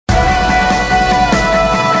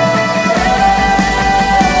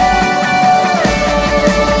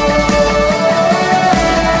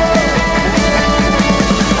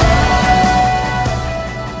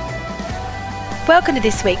Welcome to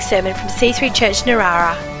this week's sermon from C3 Church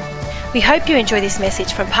Narara. We hope you enjoy this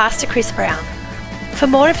message from Pastor Chris Brown. For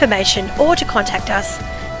more information or to contact us,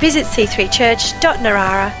 visit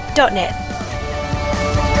c3church.narara.net.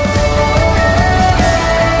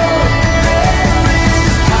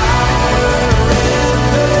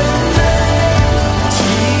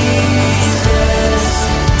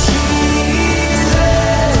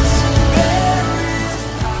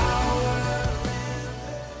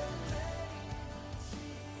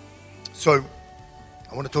 So,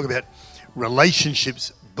 I want to talk about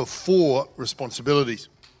relationships before responsibilities.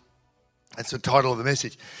 That's the title of the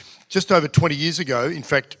message. Just over 20 years ago, in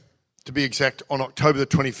fact, to be exact, on October the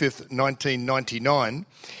 25th, 1999,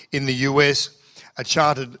 in the US, a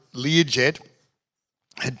chartered Learjet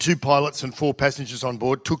had 2 pilots and 4 passengers on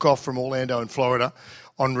board, took off from Orlando in Florida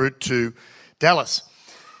en route to Dallas.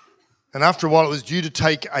 And after a while, it was due to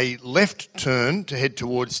take a left turn to head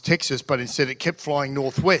towards Texas, but instead it kept flying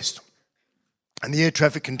northwest. And the air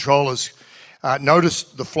traffic controllers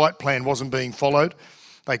noticed the flight plan wasn't being followed.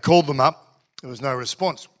 They called them up. There was no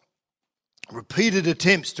response. Repeated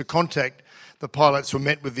attempts to contact the pilots were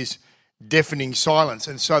met with this deafening silence.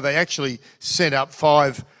 And so they actually sent up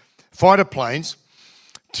 5 fighter planes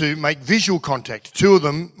to make visual contact. 2 of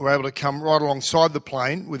them were able to come right alongside the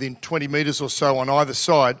plane within 20 metres or so on either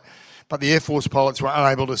side. But the Air Force pilots were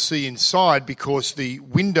unable to see inside because the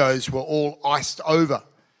windows were all iced over.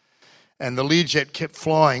 And the Learjet kept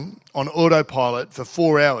flying on autopilot for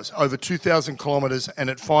 4 hours, over 2,000 kilometres,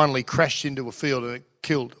 and it finally crashed into a field and it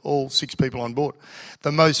killed all 6 people on board.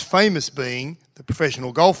 The most famous being the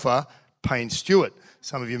professional golfer, Payne Stewart.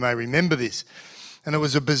 Some of you may remember this. And it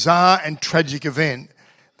was a bizarre and tragic event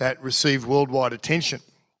that received worldwide attention.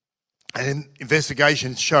 And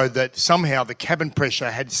investigations showed that somehow the cabin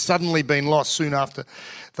pressure had suddenly been lost soon after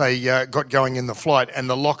they got going in the flight, and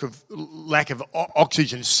the lack of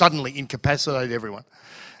oxygen suddenly incapacitated everyone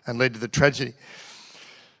and led to the tragedy.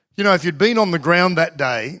 You know, if you'd been on the ground that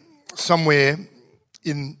day, somewhere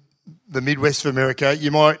in the Midwest of America,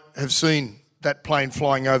 you might have seen that plane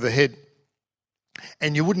flying overhead,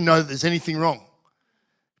 and you wouldn't know that there's anything wrong,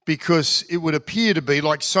 because it would appear to be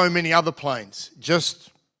like so many other planes, just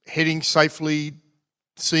heading safely,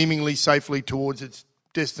 seemingly safely towards its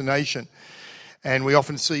destination. And we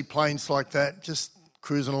often see planes like that just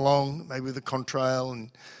cruising along, maybe with a contrail and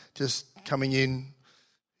just coming in,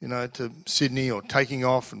 you know, to Sydney or taking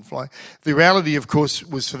off and flying. The reality, of course,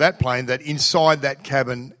 was for that plane that inside that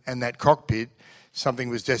cabin and that cockpit, something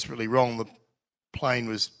was desperately wrong. The plane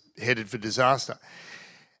was headed for disaster.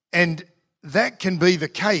 And that can be the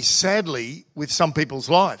case, sadly, with some people's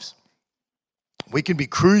lives. We can be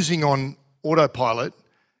cruising on autopilot,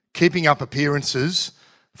 keeping up appearances,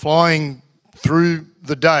 flying through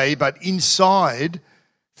the day, but inside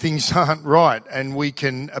things aren't right, and we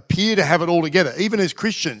can appear to have it all together, even as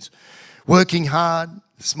Christians, working hard,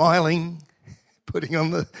 smiling, putting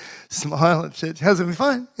on the smile at church. How's it been?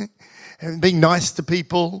 Fine. And being nice to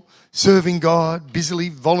people, serving God, busily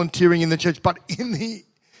volunteering in the church, but in the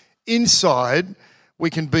inside, we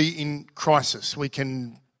can be in crisis. We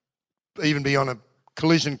can even be on a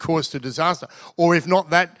collision course to disaster. Or if not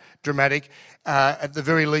that dramatic, at the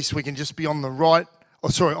very least, we can just be on the wrong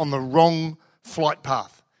flight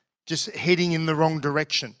path, just heading in the wrong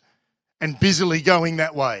direction and busily going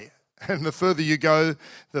that way. And the further you go,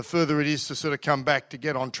 the further it is to sort of come back to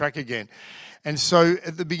get on track again. And so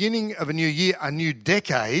at the beginning of a new year, a new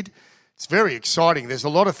decade, it's very exciting. There's a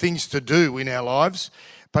lot of things to do in our lives,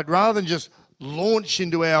 but rather than just launch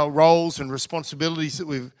into our roles and responsibilities that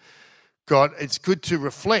we've got, it's good to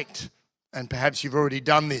reflect. And perhaps you've already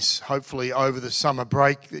done this, hopefully, over the summer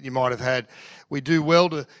break that you might have had. We do well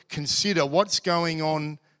to consider what's going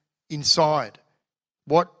on inside.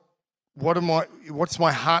 What's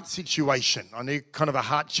my heart situation? I need kind of a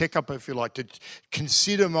heart checkup, if you like, to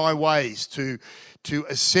consider my ways, to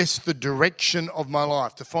assess the direction of my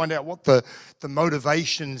life, to find out what the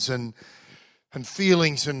motivations and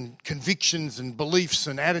feelings and convictions and beliefs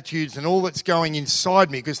and attitudes and all that's going inside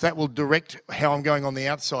me, because that will direct how I'm going on the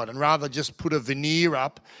outside. And rather just put a veneer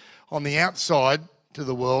up on the outside to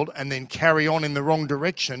the world and then carry on in the wrong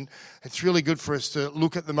direction, it's really good for us to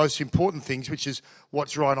look at the most important things, which is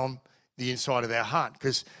what's right on the inside of our heart.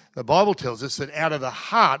 Because the Bible tells us that out of the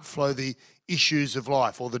heart flow the issues of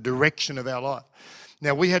life, or the direction of our life.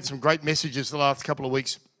 Now, we had some great messages the last couple of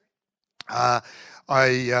weeks. I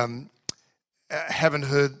haven't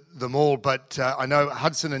heard them all, but I know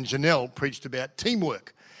Hudson and Janelle preached about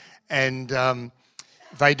teamwork, and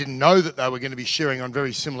they didn't know that they were going to be sharing on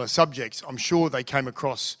very similar subjects. I'm sure they came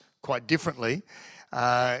across quite differently,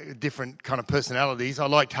 different kind of personalities. I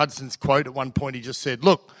liked Hudson's quote at one point. He just said,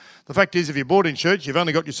 look, the fact is if you're bored in church, you've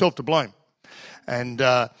only got yourself to blame. And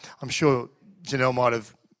I'm sure Janelle might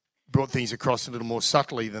have brought things across a little more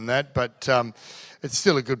subtly than that, but it's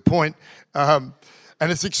still a good point. And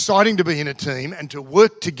it's exciting to be in a team and to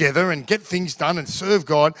work together and get things done and serve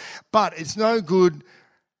God, but it's no good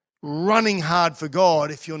running hard for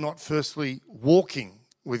God if you're not firstly walking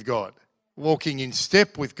with God, walking in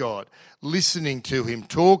step with God, listening to Him,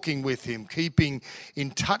 talking with Him, keeping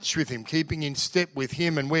in touch with Him, keeping in step with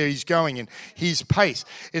Him and where He's going and His pace.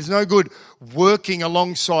 It's no good working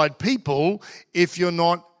alongside people if you're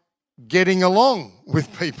not getting along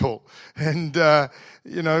with people. And,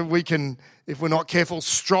 we can, if we're not careful,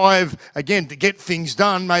 strive, again, to get things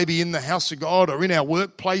done, maybe in the house of God or in our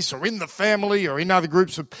workplace or in the family or in other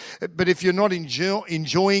groups. But if you're not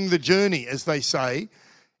enjoying the journey, as they say,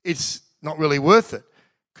 it's not really worth it,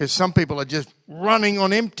 because some people are just running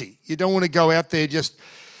on empty. You don't want to go out there just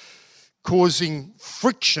causing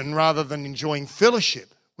friction rather than enjoying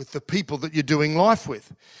fellowship with the people that you're doing life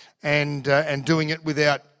with, and doing it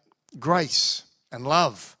without grace and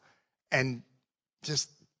love and just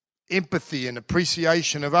empathy and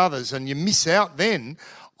appreciation of others. And you miss out then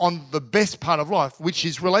on the best part of life, which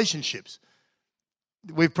is relationships.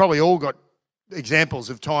 We've probably all got examples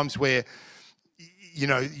of times where,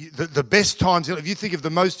 the best times, if you think of the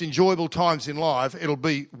most enjoyable times in life, it'll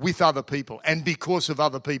be with other people and because of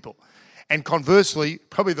other people. And conversely,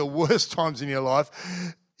 probably the worst times in your life,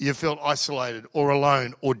 you felt isolated or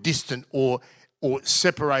alone or distant or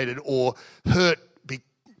separated or hurt.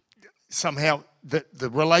 Somehow the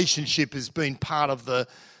relationship has been part of the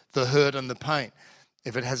hurt and the pain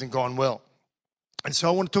if it hasn't gone well. And so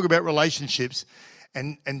I want to talk about relationships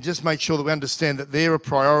and just make sure that we understand that they're a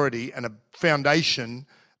priority and a foundation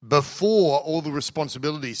before all the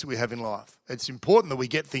responsibilities that we have in life. It's important that we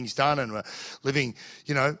get things done and we're living,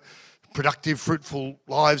 productive, fruitful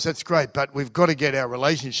lives. That's great, but we've got to get our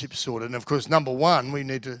relationships sorted. And of course, number one, we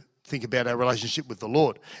need to think about our relationship with the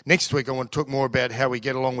Lord. Next week, I want to talk more about how we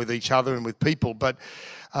get along with each other and with people, but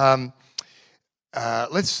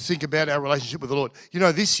let's think about our relationship with the Lord.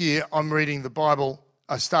 This year I'm reading the Bible.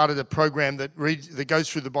 I started a program that goes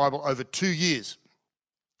through the Bible over 2 years.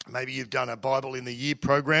 Maybe you've done a Bible in the Year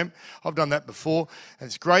program. I've done that before, and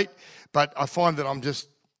it's great, but I find that I'm just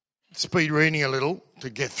speed reading a little to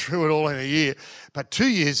get through it all in a year. But 2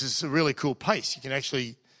 years is a really cool pace. You can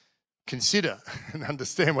actually consider and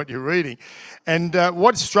understand what you're reading. And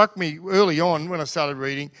what struck me early on when I started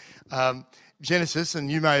reading Genesis,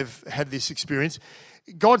 and you may have had this experience,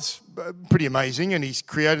 God's pretty amazing, and He's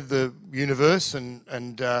created the universe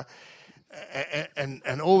and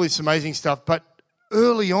all this amazing stuff. But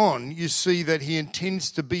early on, you see that He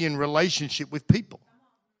intends to be in relationship with people,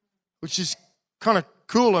 which is kind of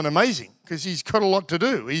cool and amazing because He's got a lot to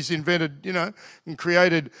do. He's invented, and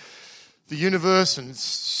created the universe and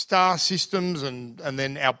star systems and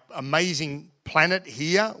then our amazing planet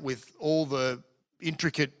here with all the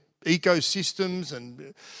intricate ecosystems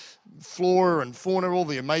and flora and fauna, all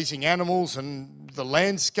the amazing animals and the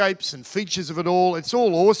landscapes and features of it all. It's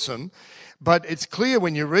all awesome, but it's clear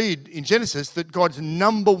when you read in Genesis that God's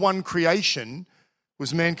number one creation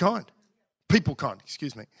was mankind, peoplekind,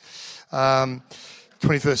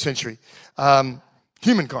 21st century,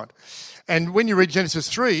 humankind. And when you read Genesis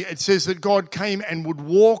 3, it says that God came and would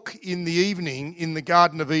walk in the evening in the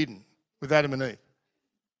Garden of Eden with Adam and Eve.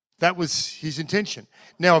 That was His intention.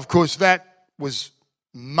 Now, of course, that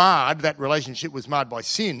relationship was marred by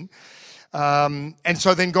sin. And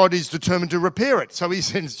so then God is determined to repair it. So He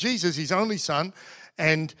sends Jesus, His only Son,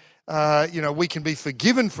 and we can be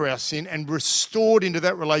forgiven for our sin and restored into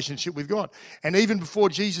that relationship with God. And even before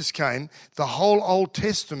Jesus came, the whole Old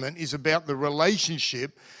Testament is about the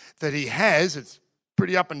relationship that He has. It's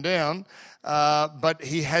pretty up and down, but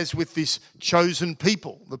He has with this chosen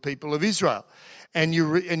people, the people of Israel. And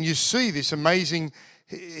you see this amazing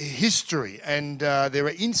history, and there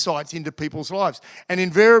are insights into people's lives. And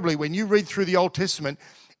invariably, when you read through the Old Testament,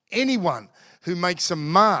 anyone who makes a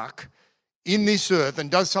mark in this earth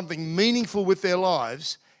and does something meaningful with their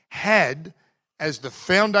lives had as the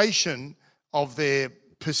foundation of their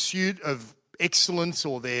pursuit of excellence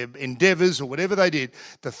or their endeavours or whatever they did,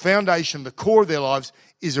 the foundation, the core of their lives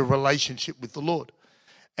is a relationship with the Lord.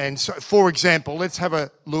 And so, for example, let's have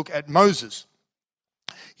a look at Moses.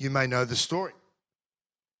 You may know the story.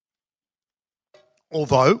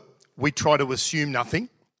 Although we try to assume nothing,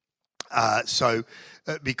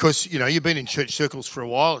 because, you've been in church circles for a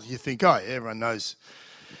while, you think, everyone knows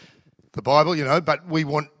the Bible, but we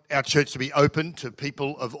want our church to be open to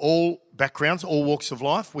people of all backgrounds, all walks of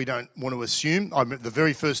life. We don't want to assume. I remember the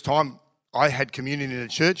very first time I had communion in a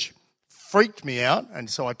church, freaked me out, and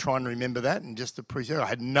so I try and remember that and just appreciate it. I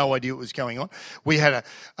had no idea what was going on. We had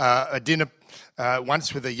a dinner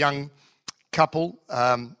once with a young couple.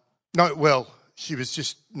 She was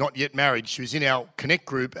just not yet married. She was in our Connect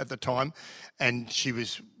group at the time, and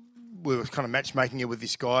we were kind of matchmaking her with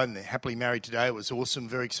this guy, and they're happily married today. It was awesome,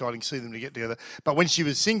 very exciting to see them to get together. But when she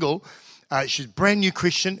was single, she's a brand new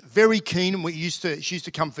Christian, very keen, and she used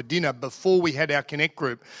to come for dinner before we had our Connect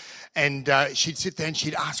group. And she'd sit there and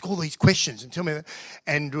she'd ask all these questions and tell me that.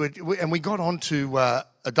 And we got on to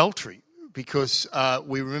adultery because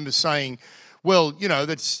we remember saying, well,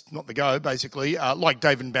 that's not the go, basically, like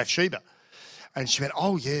David and Bathsheba. And she went,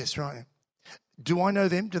 oh, yes, right. Do I know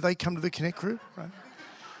them? Do they come to the Connect group? Right.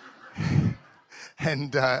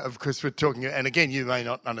 And, of course, we're talking, and again, you may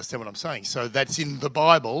not understand what I'm saying. So that's in the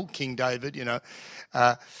Bible, King David,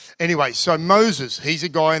 Anyway, so Moses, he's a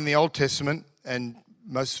guy in the Old Testament, and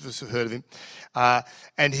most of us have heard of him.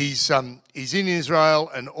 And he's in Israel,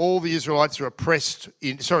 and all the Israelites are oppressed.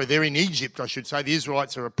 They're in Egypt, I should say. The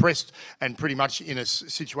Israelites are oppressed and pretty much in a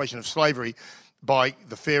situation of slavery by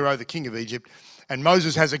the Pharaoh, the king of Egypt. And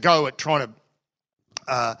Moses has a go at trying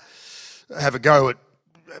to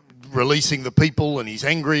releasing the people, and he's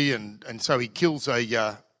angry, and so he kills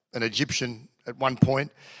an Egyptian at one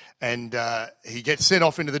point, and he gets sent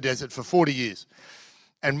off into the desert for 40 years.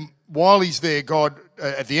 And while he's there, God,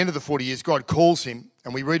 at the end of the 40 years, God calls him,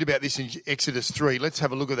 and we read about this in Exodus 3. Let's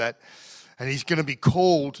have a look at that. And he's going to be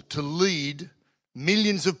called to lead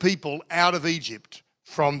millions of people out of Egypt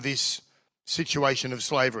from this situation of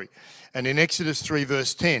slavery. And in Exodus 3,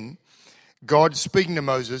 verse 10, God's speaking to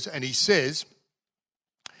Moses, and he says,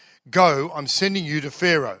 "Go, I'm sending you to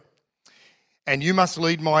Pharaoh, and you must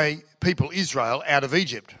lead my people Israel out of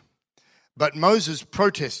Egypt." But Moses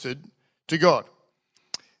protested to God.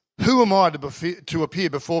 Who am I to appear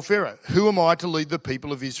before Pharaoh? Who am I to lead the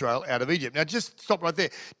people of Israel out of Egypt? Now, just stop right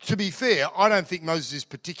there. To be fair, I don't think Moses is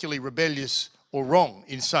particularly rebellious or wrong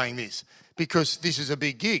in saying this, because this is a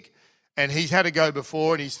big gig. And he's had to go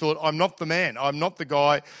before, and he's thought, I'm not the man. I'm not the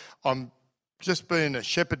guy. I'm just being a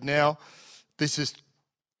shepherd now. This is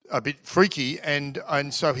a bit freaky. And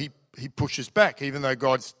so he pushes back, even though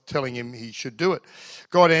God's telling him he should do it.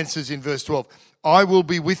 God answers in verse 12, I will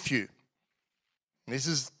be with you. This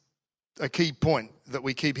is a key point that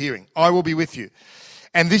we keep hearing. I will be with you.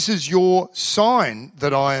 And this is your sign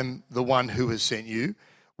that I am the one who has sent you.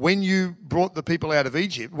 When you have brought the people out of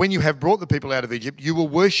Egypt, you will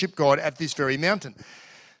worship God at this very mountain.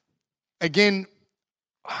 Again,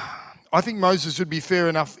 I think Moses would be fair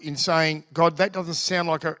enough in saying, God, that doesn't sound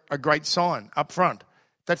like a great sign up front.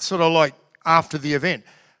 That's sort of like after the event.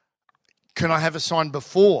 Can I have a sign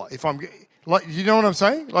before? If I'm like, you know what I'm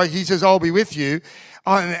saying? Like he says, I'll be with you.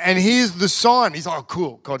 And here's the sign. He's like, oh,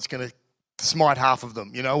 cool. God's going to smite half of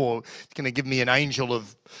them, or he's going to give me an angel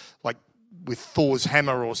of like with Thor's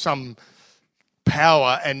hammer or some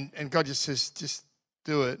power. And God just says, just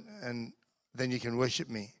do it, and then you can worship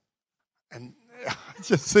me. And I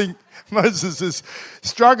just think Moses is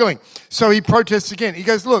struggling. So he protests again. He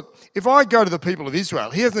goes, look, if I go to the people of Israel,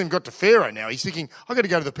 he hasn't even got to Pharaoh now. He's thinking, I've got to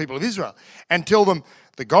go to the people of Israel and tell them,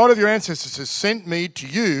 the God of your ancestors has sent me to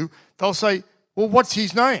you. They'll say, well, what's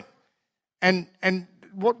his name? And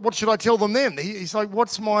what should I tell them then? He's like,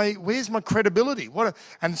 where's my credibility?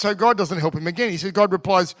 And so God doesn't help him again. He says, God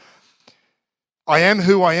replies, I am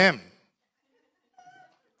who I am.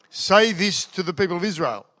 Say this to the people of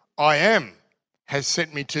Israel. I am has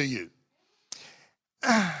sent me to you.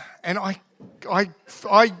 And I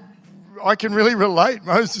can really relate.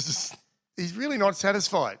 Moses, he's really not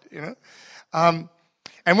satisfied,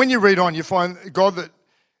 And when you read on, you find God that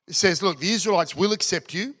says, look, the Israelites will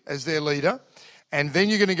accept you as their leader, and then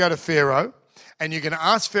you're going to go to Pharaoh, and you're going to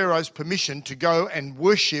ask Pharaoh's permission to go and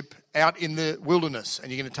worship out in the wilderness,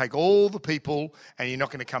 and you're going to take all the people, and you're not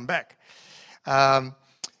going to come back.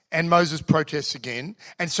 And Moses protests again.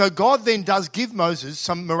 And so God then does give Moses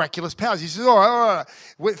some miraculous powers. He says, all right,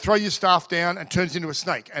 throw your staff down, and turns into a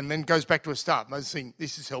snake, and then goes back to a staff. Moses thinks,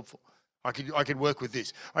 this is helpful. I could work with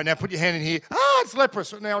this. All right, now put your hand in here. It's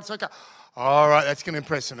leprous. Now it's okay. All right, that's going to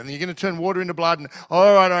impress him. And then you're going to turn water into blood. And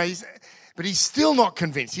all right, but he's still not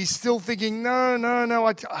convinced. He's still thinking, no,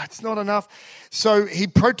 it's not enough. So he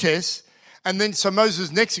protests. And then so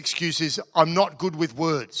Moses' next excuse is, I'm not good with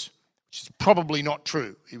words, which is probably not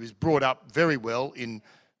true. He was brought up very well in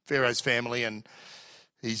Pharaoh's family, and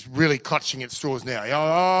he's really clutching at straws now.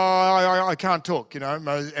 I can't talk,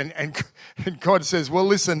 And God says, well,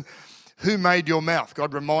 listen, who made your mouth?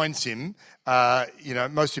 God reminds him,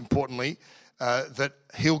 most importantly, that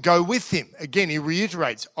he'll go with him. Again, he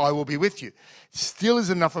reiterates, I will be with you. Still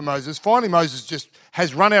isn't enough for Moses. Finally, Moses just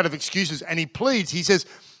has run out of excuses and he pleads. He says,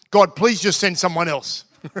 God, please just send someone else.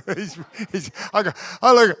 I go,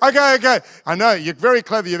 oh, look, okay. I know, you're very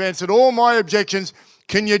clever. You've answered all my objections.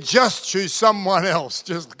 Can you just choose someone else?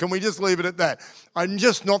 Can we just leave it at that? I'm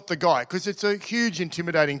just not the guy, because it's a huge,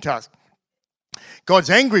 intimidating task. God's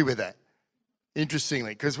angry with that,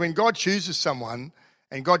 interestingly, because when God chooses someone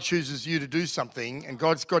and God chooses you to do something and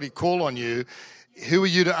God's got his call on you, who are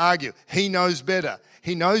you to argue? He knows better.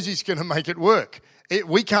 He knows he's going to make it work.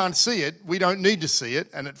 We can't see it. We don't need to see it,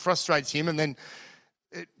 and it frustrates him, and then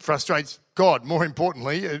it frustrates God, more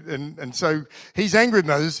importantly. And so he's angry with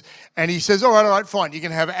Moses, and he says, all right, fine, you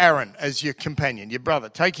can have Aaron as your companion, your brother.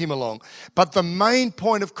 Take him along. But the main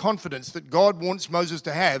point of confidence that God wants Moses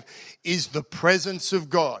to have is the presence of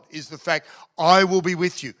God, is the fact, I will be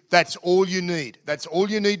with you. That's all you need. That's all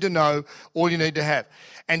you need to know, all you need to have.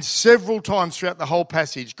 And several times throughout the whole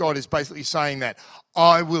passage, God is basically saying that,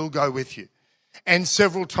 I will go with you. And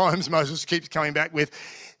several times Moses keeps coming back with,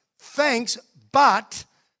 thanks, but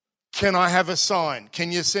can I have a sign?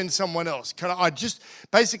 Can you send someone else?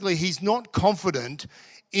 Basically, he's not confident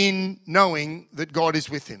in knowing that God is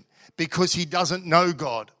with him because he doesn't know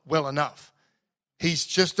God well enough. He's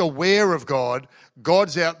just aware of God.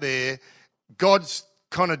 God's out there. God's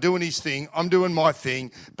kind of doing his thing. I'm doing my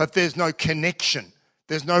thing, but there's no connection.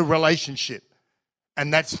 There's no relationship.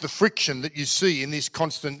 And that's the friction that you see in this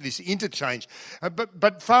interchange.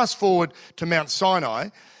 But fast forward to Mount Sinai,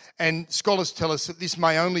 and scholars tell us that this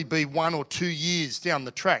may only be 1 or 2 years down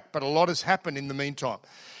the track, but a lot has happened in the meantime.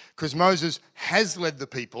 Because Moses has led the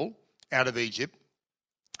people out of Egypt.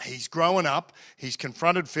 He's grown up. He's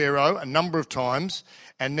confronted Pharaoh a number of times,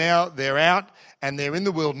 and now they're out and they're in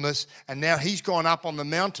the wilderness, and now he's gone up on the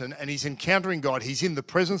mountain and he's encountering God. He's in the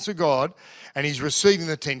presence of God, and he's receiving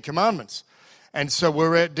the 10 Commandments. And so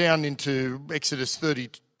we're down into Exodus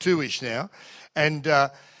 32-ish now. And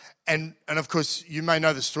of course, you may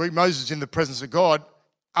know the story. Moses in the presence of God,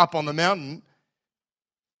 up on the mountain.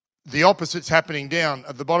 The opposite's happening down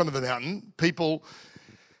at the bottom of the mountain. People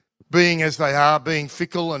being as they are, being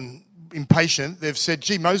fickle and impatient, they've said,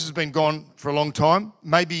 gee, Moses has been gone for a long time.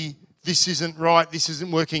 Maybe this isn't right. This isn't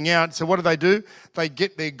working out. So what do? They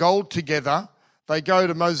get their gold together. They go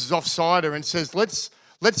to Moses' offsider and says,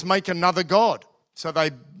 let's make another god. So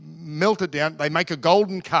they melt it down, they make a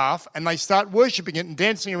golden calf, and they start worshipping it and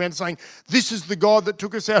dancing around saying, this is the God that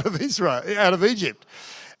took us out of Egypt.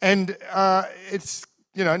 And it's,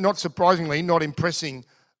 not surprisingly, not impressing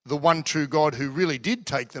the one true God who really did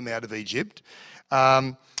take them out of Egypt.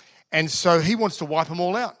 And so he wants to wipe them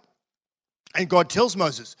all out. And God tells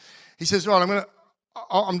Moses, he says, right,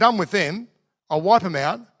 I'm done with them, I'll wipe them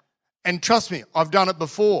out, and trust me, I've done it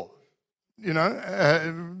before.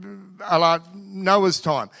 A la Noah's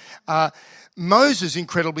time. Moses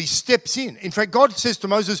incredibly steps in. In fact, God says to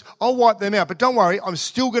Moses, I'll wipe them out, but don't worry, I'm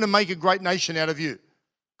still going to make a great nation out of you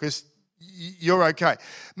because you're okay.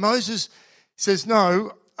 Moses says,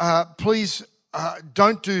 no, please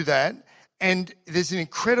don't do that. And there's an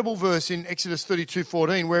incredible verse in Exodus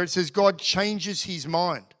 32:14 where it says God changes his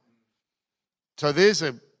mind. So there's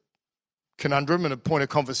a conundrum and a point of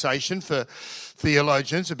conversation for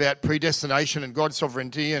theologians about predestination and God's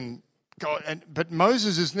sovereignty and God. But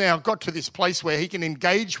Moses has now got to this place where he can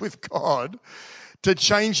engage with God to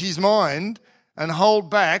change his mind and hold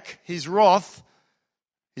back his wrath,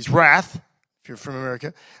 if you're from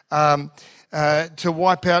America, to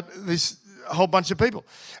wipe out this whole bunch of people.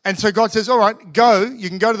 And so God says, all right, go. You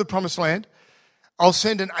can go to the promised land. I'll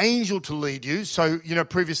send an angel to lead you. So,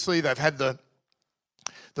 previously they've had the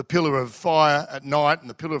pillar of fire at night and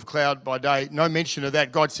the pillar of cloud by day. No mention of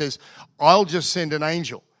that. God says, I'll just send an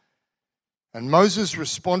angel. And Moses'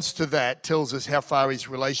 response to that tells us how far his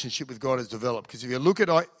relationship with God has developed. Because if you look at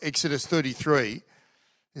Exodus 33,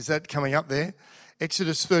 is that coming up there?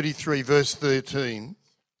 Exodus 33, verse 13.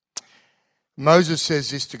 Moses says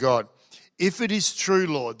this to God, if it is true,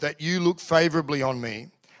 Lord, that you look favourably on me,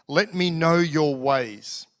 let me know your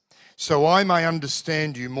ways, so I may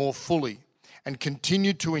understand you more fully and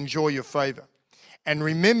continue to enjoy your favour. And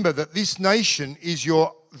remember that this nation is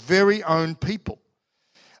your very own people.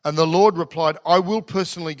 And the Lord replied, I will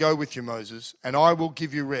personally go with you, Moses, and I will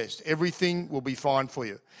give you rest. Everything will be fine for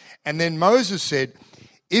you. And then Moses said,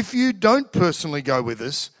 if you don't personally go with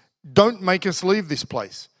us, don't make us leave this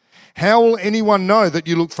place. How will anyone know that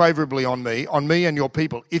you look favourably on me and your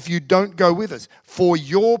people, if you don't go with us? For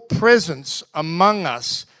your presence among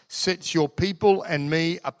us sets your people and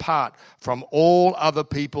me apart from all other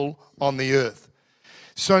people on the earth.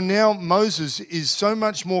 So now Moses is so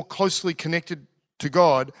much more closely connected to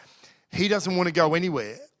God, he doesn't want to go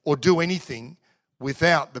anywhere or do anything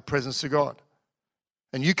without the presence of God.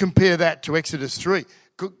 And you compare that to Exodus 3.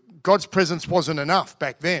 God's presence wasn't enough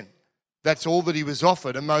back then. That's all that he was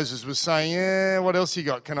offered. And Moses was saying, what else you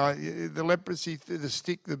got? The leprosy, the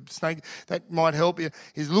stick, the snake, that might help you.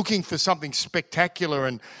 He's looking for something spectacular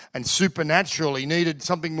and supernatural. He needed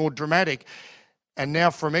something more dramatic. And now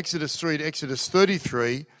from Exodus 3 to Exodus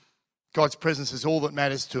 33, God's presence is all that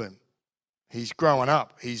matters to him. He's growing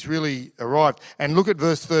up. He's really arrived. And look at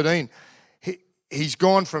verse 13. He's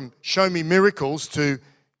gone from show me miracles to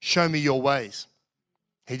show me your ways.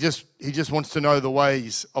 He just wants to know the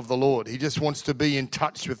ways of the Lord. He just wants to be in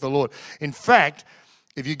touch with the Lord. In fact,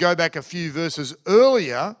 if you go back a few verses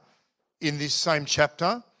earlier in this same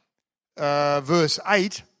chapter, verse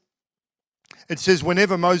 8, it says,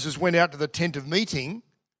 whenever Moses went out to the tent of meeting,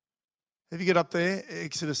 have you got up there,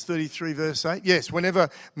 Exodus 33, verse 8? Yes, whenever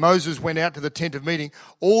Moses went out to the tent of meeting,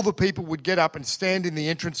 all the people would get up and stand in the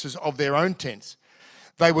entrances of their own tents.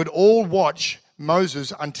 They would all watch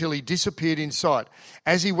Moses until he disappeared in sight.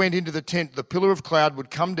 As he went into the tent, the pillar of cloud would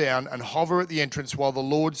come down and hover at the entrance while the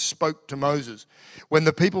Lord spoke to Moses. When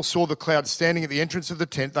the people saw the cloud standing at the entrance of the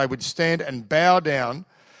tent, they would stand and bow down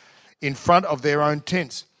in front of their own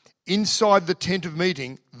tents. Inside the tent of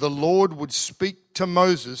meeting, the Lord would speak to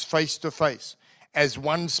Moses face to face, as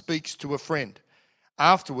one speaks to a friend.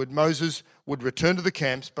 Afterward, Moses would return to the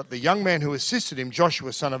camps, but the young man who assisted him,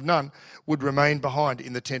 Joshua, son of Nun, would remain behind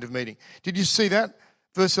in the tent of meeting. Did you see that?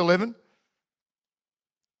 Verse 11.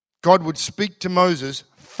 God would speak to Moses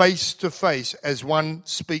face to face as one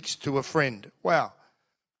speaks to a friend. Wow.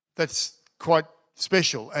 That's quite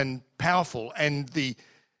special and powerful, and the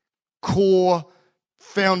core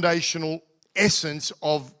foundational essence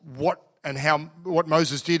of what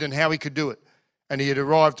Moses did and how he could do it. And he had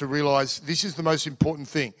arrived to realize this is the most important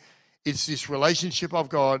thing. It's this relationship of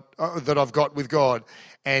God that I've got with God,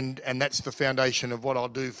 and that's the foundation of what I'll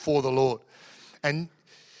do for the Lord. And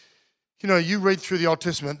you know, you read through the Old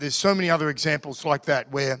Testament, there's so many other examples like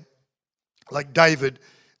that where, like David,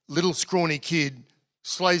 little scrawny kid,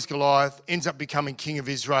 slays Goliath, ends up becoming king of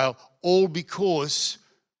Israel, all because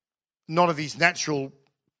not of his natural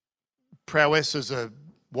prowess as a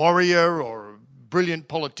warrior or a brilliant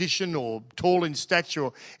politician or tall in stature.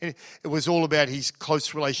 It was all about his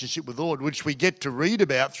close relationship with the Lord, which we get to read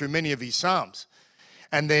about through many of his Psalms.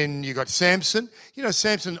 And then you got Samson. You know,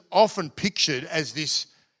 Samson often pictured as this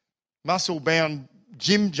muscle-bound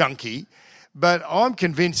gym junkie, but I'm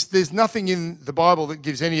convinced there's nothing in the Bible that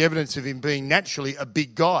gives any evidence of him being naturally a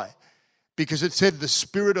big guy, because it said the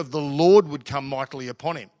Spirit of the Lord would come mightily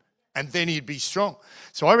upon him, and then he'd be strong.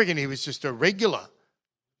 So I reckon he was just a regular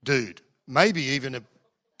dude, maybe even a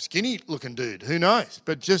skinny-looking dude, who knows,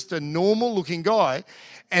 but just a normal-looking guy,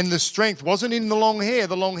 and the strength wasn't in the long hair.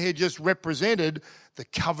 The long hair just represented the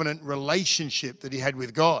covenant relationship that he had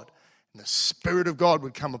with God, and the Spirit of God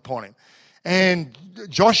would come upon him. And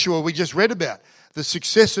Joshua, we just read about, the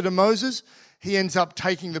successor to Moses, he ends up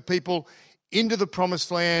taking the people into the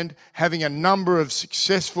promised land, having a number of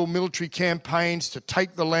successful military campaigns to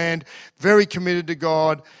take the land, very committed to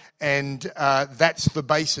God, and that's the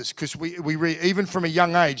basis. Because we read, even from a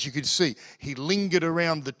young age, you could see he lingered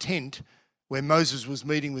around the tent where Moses was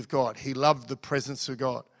meeting with God. He loved the presence of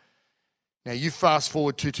God. Now, you fast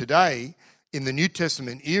forward to today, in the New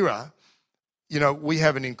Testament era, you know, we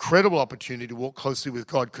have an incredible opportunity to walk closely with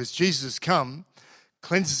God because Jesus has come,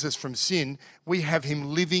 cleanses us from sin. We have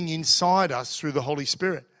him living inside us through the Holy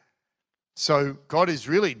Spirit. So God is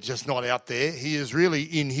really just not out there. He is really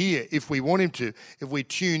in here if we want him to, if we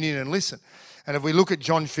tune in and listen. And if we look at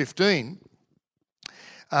John 15,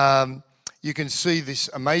 you can see this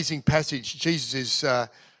amazing passage. Jesus is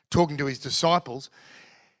talking to his disciples,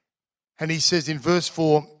 and he says in verse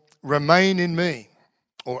 4, remain in me,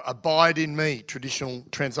 or abide in me, traditional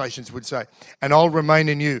translations would say, and I'll remain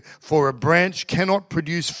in you. For a branch cannot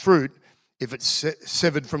produce fruit if it's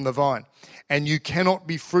severed from the vine, and you cannot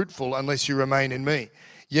be fruitful unless you remain in me.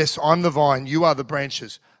 Yes, I'm the vine, you are the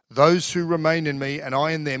branches. Those who remain in me and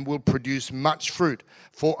I in them will produce much fruit.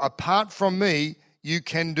 For apart from me, you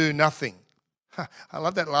can do nothing. I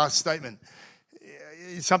love that last statement.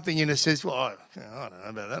 Something in us says, well, I don't know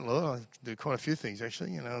about that, Lord. I do quite a few things,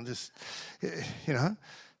 actually.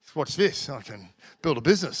 Watch this. I can build a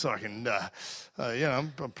business. I can,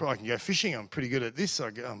 I can go fishing. I'm pretty good at this.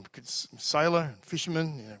 I'm a good sailor,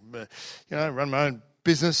 fisherman, run my own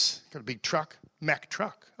business. Got a big truck. Mack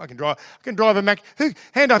truck. I can drive a Mack.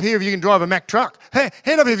 Hand up here if you can drive a Mack truck. Hand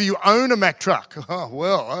up if you own a Mack truck. Oh,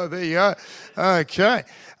 well, there you go. Okay.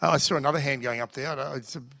 I saw another hand going up there.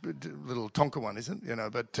 It's a little Tonka one, isn't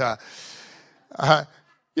it? But,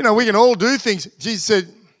 we can all do things. Jesus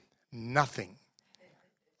said, nothing.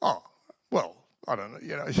 Oh, well, I don't know.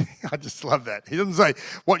 I just love that. He doesn't say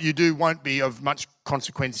what you do won't be of much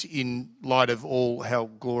consequence in light of all how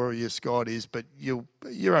glorious God is, but you're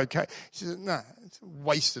okay. He says, no, it's a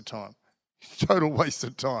waste of time. Total waste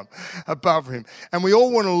of time apart from him. And we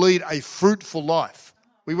all want to lead a fruitful life.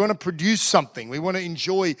 We want to produce something. We want to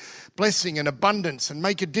enjoy blessing and abundance and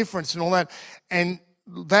make a difference and all that. And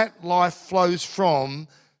that life flows from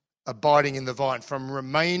abiding in the vine, from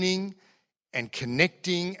remaining and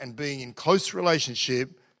connecting and being in close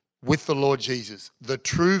relationship with the Lord Jesus, the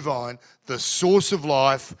true vine, the source of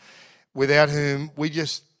life, without whom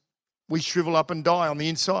we shrivel up and die on the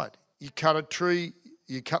inside. You cut a tree,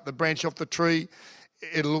 you cut the branch off the tree,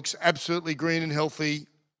 it looks absolutely green and healthy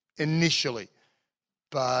initially,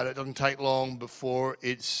 but it doesn't take long before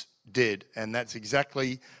it's dead. And that's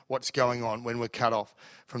exactly what's going on when we're cut off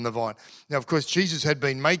from the vine. Now, of course, Jesus had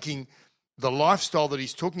been making the lifestyle that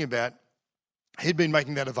he's talking about, he'd been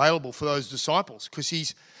making that available for those disciples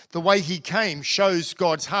because the way he came shows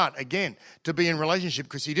God's heart, again, to be in relationship,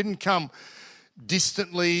 because he didn't come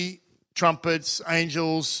distantly, trumpets,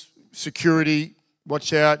 angels, security,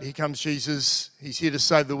 watch out, here comes Jesus, he's here to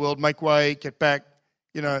save the world, make way, get back,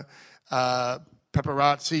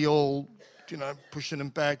 paparazzi all, pushing him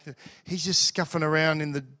back. He's just scuffing around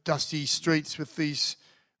in the dusty streets with these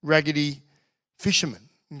raggedy fishermen.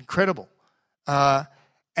 Incredible.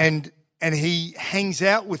 And he hangs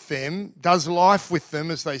out with them, does life with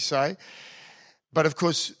them, as they say. But of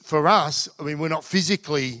course, for us, we're not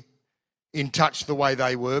physically in touch the way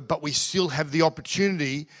they were, but we still have the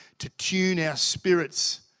opportunity to tune our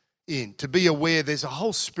spirits in, to be aware there's a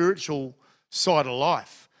whole spiritual side of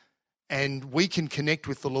life. And we can connect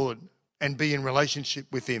with the Lord and be in relationship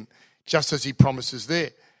with him, just as he promises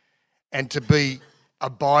there. And to be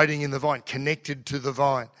abiding in the vine, connected to the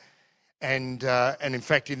vine. And in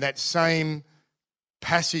fact, in that same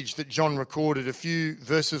passage that John recorded a few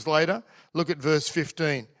verses later, look at verse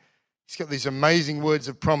 15. He's got these amazing words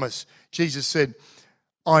of promise. Jesus said,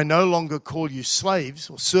 I no longer call you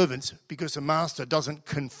slaves or servants because a master doesn't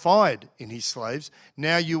confide in his slaves.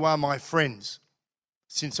 Now you are my friends,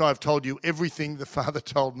 since I have told you everything the Father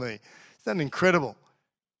told me. Isn't that incredible,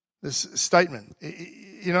 this statement?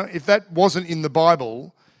 If that wasn't in the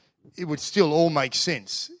Bible, it would still all make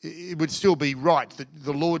sense. It would still be right that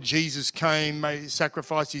the Lord Jesus came,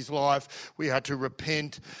 sacrificed his life. We had to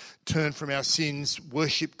repent, turn from our sins,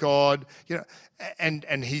 worship God,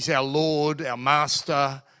 and he's our Lord, our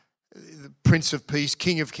Master, the Prince of Peace,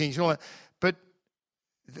 King of Kings, and all that. But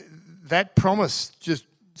that promise just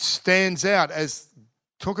stands out as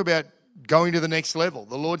talk about going to the next level.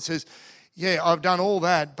 The Lord says, yeah, I've done all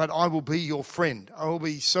that, but I will be your friend. I will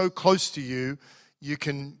be so close to you, you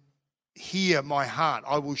can hear my heart.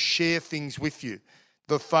 I will share things with you.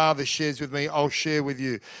 The Father shares with me, I'll share with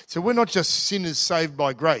you. So we're not just sinners saved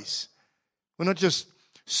by grace. We're not just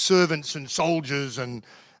servants and soldiers and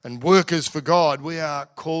workers for God. We are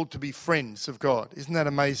called to be friends of God. Isn't that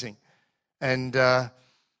amazing? And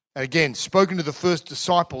again, spoken to the first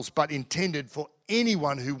disciples, but intended for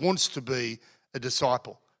anyone who wants to be a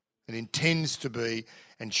disciple and intends to be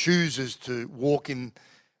and chooses to walk in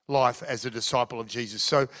life as a disciple of Jesus.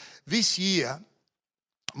 So this year,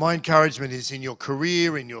 my encouragement is in your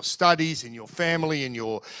career, in your studies, in your family, in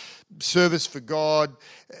your service for God,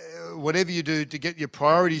 whatever you do, to get your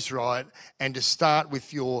priorities right and to start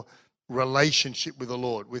with your relationship with the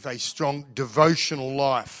Lord, with a strong devotional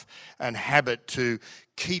life and habit to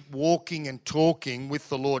keep walking and talking with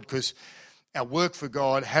the Lord, because our work for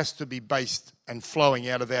God has to be based and flowing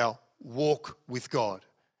out of our walk with God.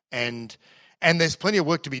 And there's plenty of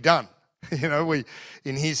work to be done. We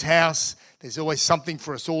in his house, there's always something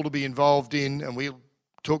for us all to be involved in, and we'll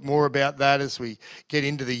talk more about that as we get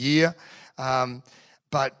into the year.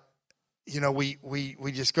 But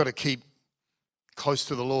we just got to keep close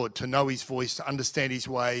to the Lord, to know his voice, to understand his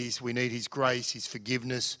ways. We need his grace, his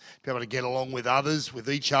forgiveness, to be able to get along with others, with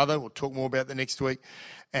each other. We'll talk more about that next week.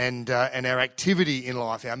 And our activity in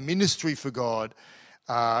life, our ministry for God,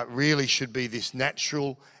 really should be this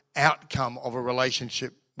natural outcome of a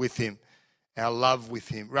relationship with him, our love with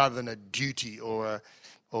him, rather than a duty or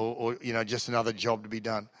just another job to be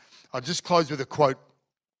done. I'll just close with a quote.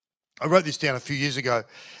 I wrote this down a few years ago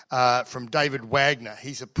from David Wagner.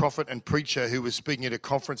 He's a prophet and preacher who was speaking at a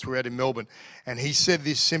conference we were at in Melbourne. And he said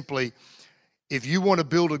this simply: if you want to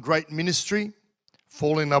build a great ministry,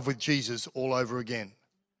 fall in love with Jesus all over again.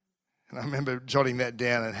 And I remember jotting that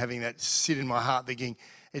down and having that sit in my heart, thinking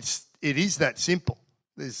it is that simple.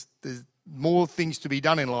 There's more things to be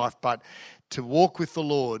done in life, but to walk with the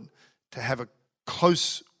Lord, to have a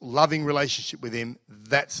close, loving relationship with him,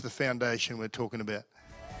 that's the foundation we're talking about.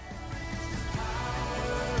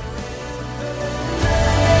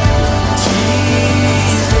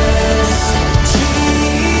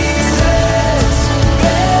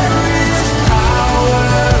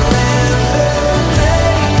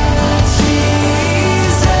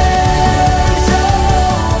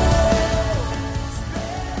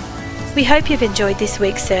 We hope you've enjoyed this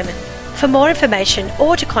week's sermon. For more information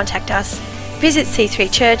or to contact us, visit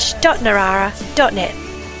c3church.narara.net.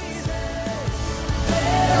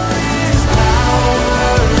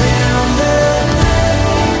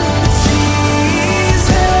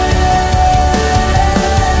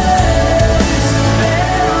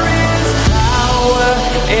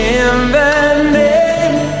 In the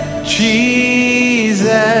name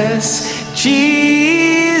Jesus,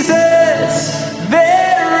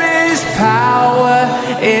 there is power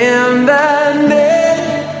in the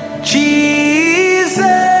name Jesus.